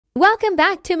Welcome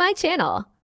back to my channel.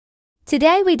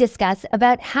 Today we discuss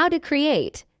about how to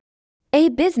create a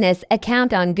business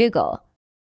account on Google.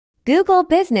 Google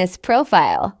Business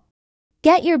Profile.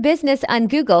 Get your business on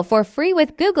Google for free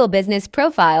with Google Business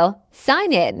Profile.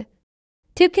 Sign in.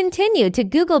 To continue to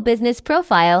Google Business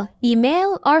Profile,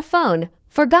 email or phone.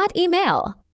 Forgot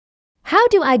email. How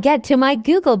do I get to my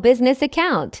Google Business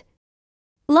account?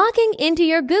 Logging into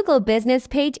your Google Business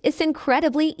page is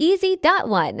incredibly easy.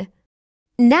 1.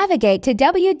 Navigate to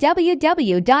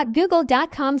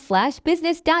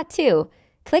www.google.com/business.2.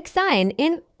 Click Sign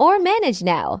in or Manage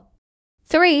Now.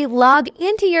 3. Log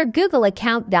into your Google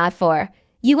account. 4.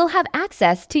 You will have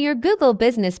access to your Google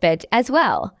Business page as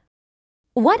well.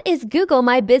 What is Google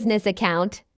My Business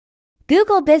account?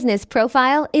 Google Business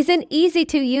Profile is an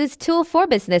easy-to-use tool for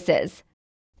businesses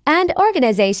and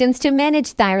organizations to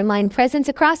manage their online presence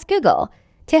across Google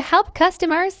to help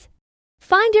customers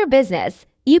find your business.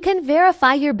 You can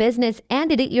verify your business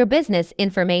and edit your business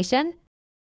information.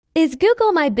 Is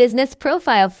Google My Business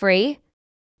Profile free?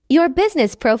 Your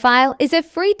business profile is a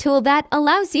free tool that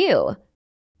allows you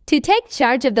to take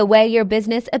charge of the way your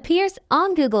business appears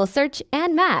on Google Search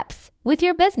and Maps. With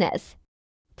your business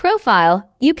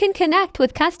profile, you can connect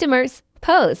with customers,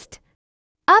 post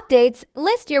updates,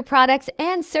 list your products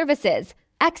and services,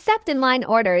 accept online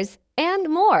orders, and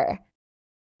more.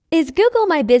 Is Google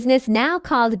My Business now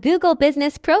called Google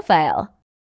Business Profile?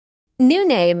 New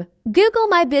name: Google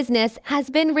My Business has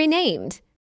been renamed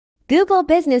Google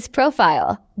Business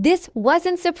Profile. This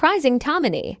wasn't surprising to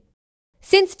me,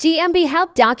 since GMB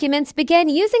Help Documents began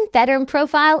using the term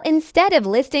profile instead of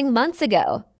listing months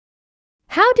ago.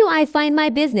 How do I find my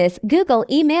business Google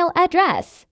email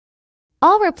address?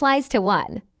 All replies to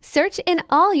 1. Search in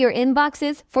all your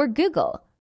inboxes for Google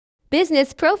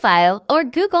Business Profile or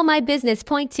Google My Business.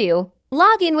 2.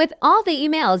 Log in with all the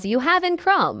emails you have in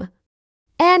Chrome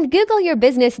and Google your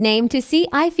business name to see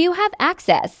if you have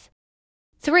access.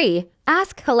 3.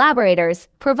 Ask collaborators,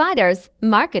 providers,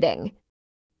 marketing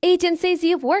agencies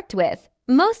you've worked with.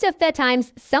 Most of the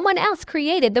times, someone else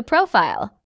created the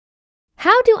profile.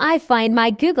 How do I find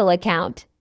my Google account?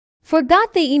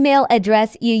 Forgot the email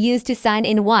address you used to sign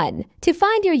in? 1. To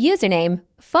find your username,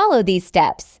 follow these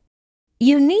steps.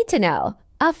 You need to know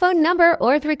a phone number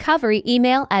or the recovery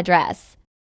email address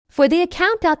for the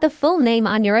account. The full name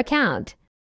on your account.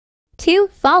 2.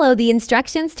 Follow the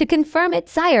instructions to confirm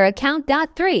it's your account.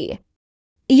 3.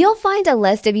 You'll find a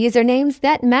list of usernames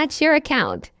that match your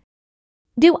account.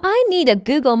 Do I need a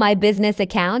Google My Business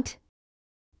account?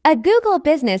 A Google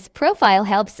Business Profile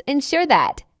helps ensure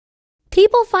that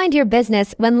people find your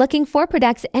business when looking for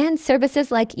products and services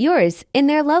like yours in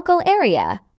their local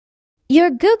area. Your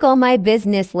Google My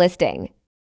Business listing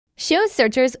shows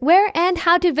searchers where and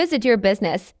how to visit your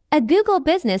business. A Google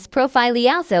Business Profile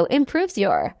also improves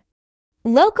your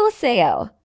local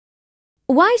SEO.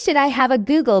 Why should I have a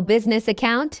Google Business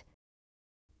account?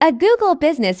 A Google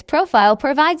Business Profile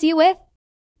provides you with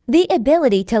the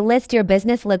ability to list your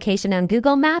business location on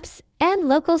Google Maps and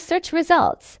local search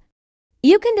results.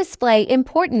 You can display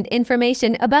important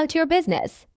information about your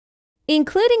business,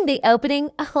 including the opening,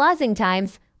 closing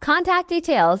times, contact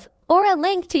details, or a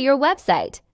link to your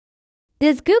website.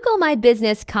 Does Google My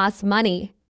Business cost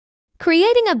money?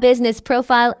 Creating a business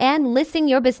profile and listing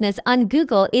your business on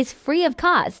Google is free of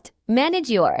cost. Manage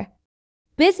your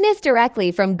business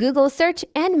directly from Google Search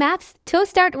and Maps to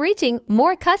start reaching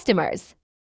more customers.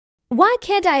 Why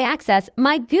can't I access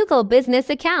my Google Business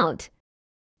account?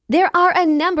 There are a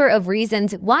number of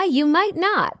reasons why you might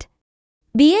not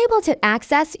be able to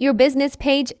access your business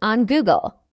page on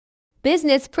Google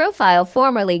Business Profile,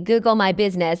 formerly Google My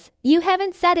Business. You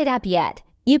haven't set it up yet.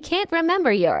 You can't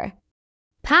remember your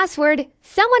password.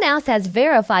 Someone else has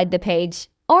verified the page,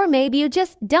 or maybe you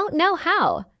just don't know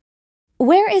how.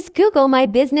 Where is Google My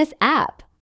Business app?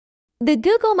 The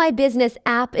Google My Business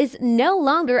app is no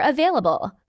longer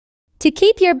available. To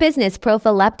keep your business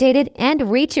profile updated and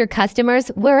reach your customers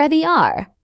wherever they are,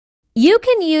 you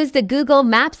can use the Google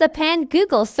Maps app and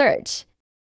Google Search.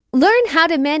 Learn how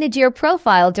to manage your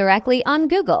profile directly on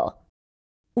Google.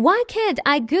 Why can't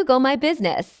I Google My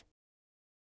Business?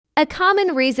 A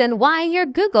common reason why your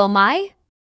Google My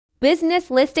Business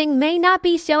listing may not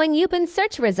be showing you in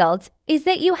search results is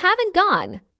that you haven't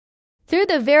gone through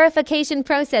the verification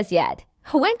process yet.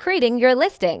 When creating your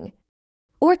listing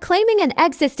or claiming an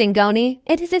existing GONI,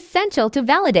 it is essential to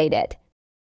validate it.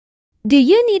 Do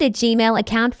you need a Gmail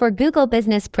account for Google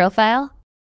Business Profile?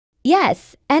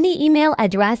 Yes, any email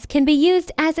address can be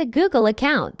used as a Google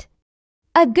account.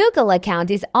 A Google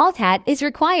account is all that is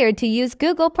required to use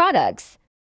Google products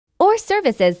or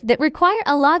services that require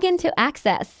a login to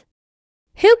access.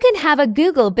 Who can have a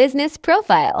Google business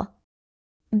profile?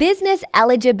 Business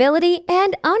eligibility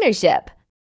and ownership.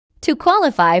 To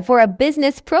qualify for a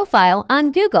business profile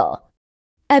on Google,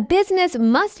 a business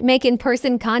must make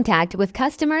in-person contact with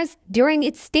customers during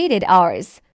its stated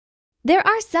hours. There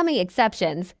are some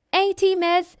exceptions.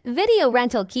 ATMs, video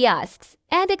rental kiosks,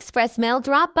 and express mail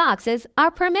drop boxes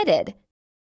are permitted.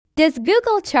 Does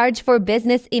Google charge for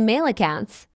business email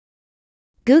accounts?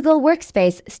 Google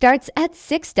Workspace starts at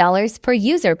 $6 per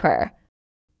user per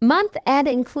month and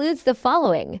includes the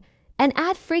following: an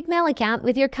ad-free mail account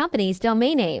with your company's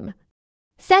domain name,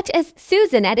 such as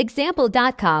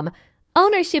Susan@example.com,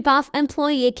 ownership of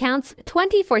employee accounts,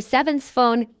 24/7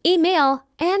 phone, email,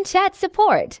 and chat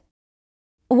support.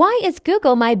 Why is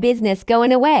Google My Business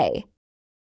going away?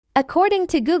 According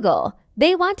to Google,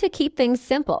 they want to keep things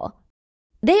simple.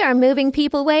 They are moving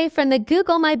people away from the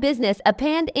Google My Business app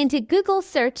and into Google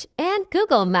Search and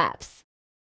Google Maps.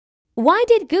 Why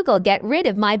did Google get rid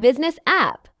of My Business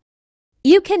app?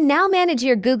 You can now manage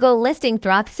your Google listing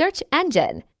through search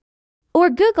engine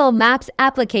or Google Maps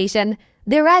application.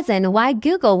 The reason why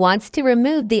Google wants to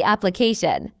remove the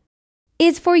application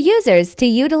is for users to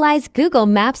utilize Google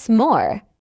Maps more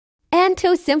and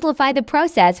to simplify the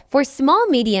process for small,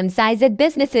 medium-sized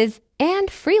businesses and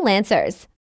freelancers.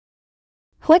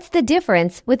 What's the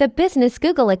difference with a business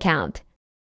Google account?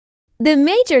 The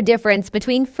major difference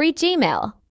between free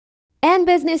Gmail and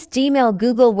business Gmail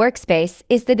Google Workspace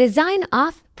is the design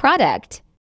of product.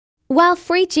 While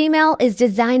free Gmail is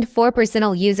designed for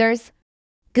personal users,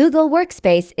 Google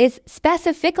Workspace is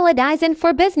specifically designed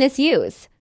for business use,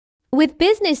 with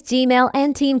business Gmail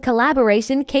and team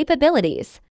collaboration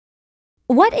capabilities.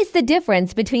 What is the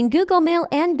difference between Google Mail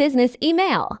and business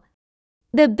email?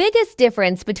 The biggest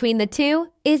difference between the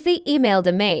two is the email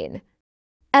domain.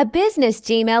 A business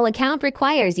Gmail account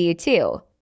requires you to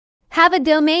have a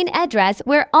domain address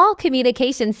where all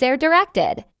communications are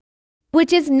directed,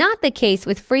 which is not the case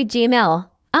with free Gmail.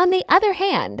 On the other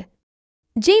hand,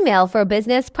 Gmail for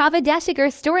Business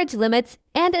provides storage limits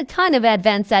and a ton of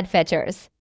advanced features.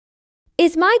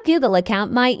 Is my Google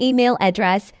account my email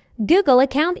address? Google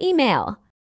account email.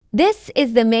 This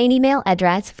is the main email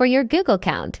address for your Google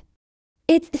account.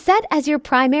 It's set as your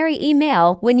primary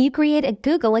email when you create a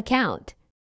Google account.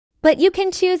 But you can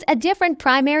choose a different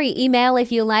primary email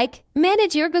if you like.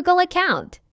 Manage your Google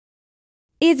account.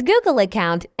 Is Google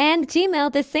account and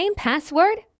Gmail the same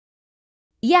password?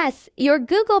 Yes, your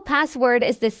Google password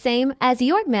is the same as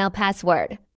your mail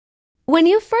password. When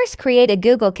you first create a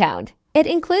Google account, it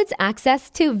includes access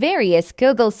to various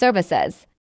Google services,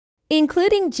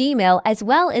 including Gmail as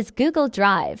well as Google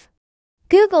Drive,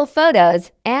 Google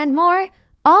Photos, and more.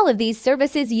 All of these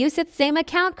services use the same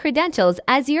account credentials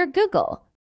as your Google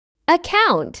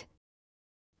account.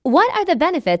 What are the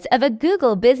benefits of a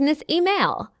Google Business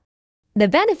email? The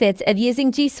benefits of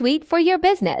using G Suite for your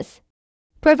business.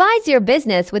 Provides your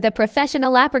business with a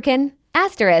professional applicant,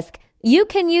 asterisk, you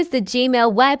can use the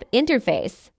Gmail web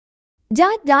interface.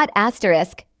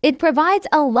 Asterisk, it provides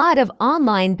a lot of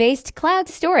online-based cloud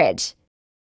storage.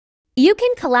 You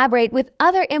can collaborate with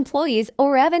other employees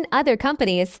or even other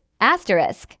companies,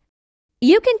 asterisk.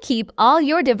 You can keep all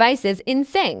your devices in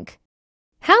sync.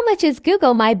 How much is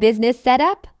Google My Business set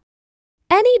up?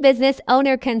 Any business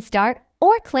owner can start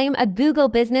or claim a Google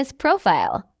Business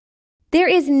profile. There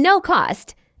is no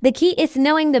cost. The key is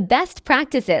knowing the best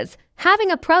practices, having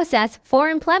a process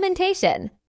for implementation,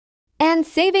 and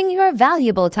saving your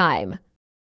valuable time.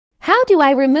 How do I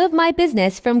remove my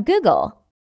business from Google?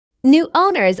 New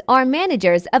owners or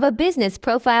managers of a business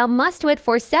profile must wait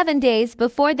for 7 days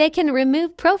before they can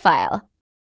remove profile.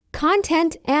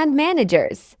 Content and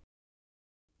managers.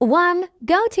 1.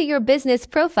 Go to your business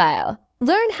profile.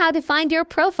 Learn how to find your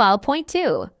profile. Point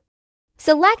 2.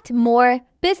 Select More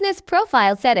Business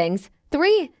Profile Settings.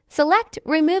 3. Select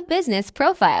Remove Business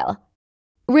Profile.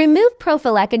 Remove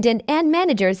Profile Content and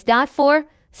Managers. 4.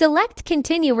 Select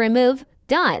Continue Remove.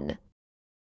 Done.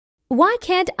 Why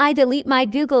can't I delete my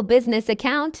Google Business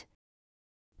account?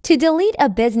 To delete a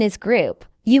business group,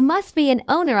 you must be an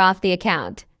owner of the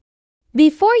account.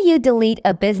 Before you delete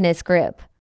a business group,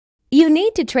 you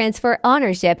need to transfer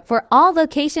ownership for all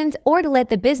locations or delete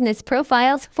the business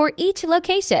profiles for each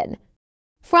location.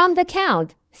 From the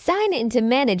account, sign in to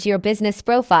manage your business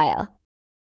profile.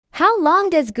 How long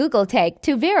does Google take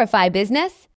to verify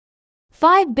business?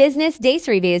 5 business days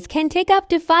reviews can take up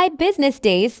to 5 business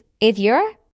days. If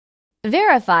you're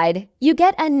verified, you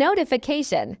get a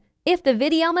notification if the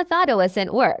video method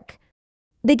doesn't work.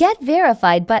 The Get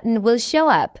Verified button will show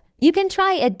up. You can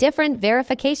try a different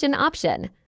verification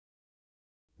option.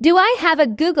 Do I have a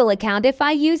Google account if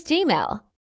I use Gmail?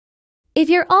 if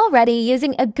you're already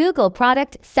using a Google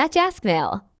product such as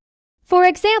Mail. For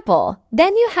example,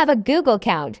 then you have a Google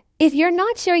account if you're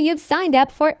not sure you've signed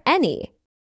up for any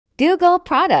Google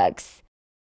products.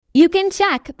 You can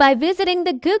check by visiting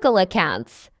the Google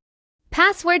Accounts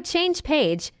Password Change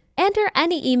page. Enter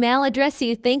any email address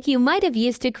you think you might have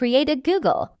used to create a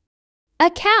Google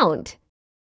account.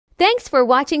 Thanks for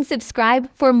watching. Subscribe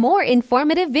for more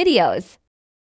informative videos.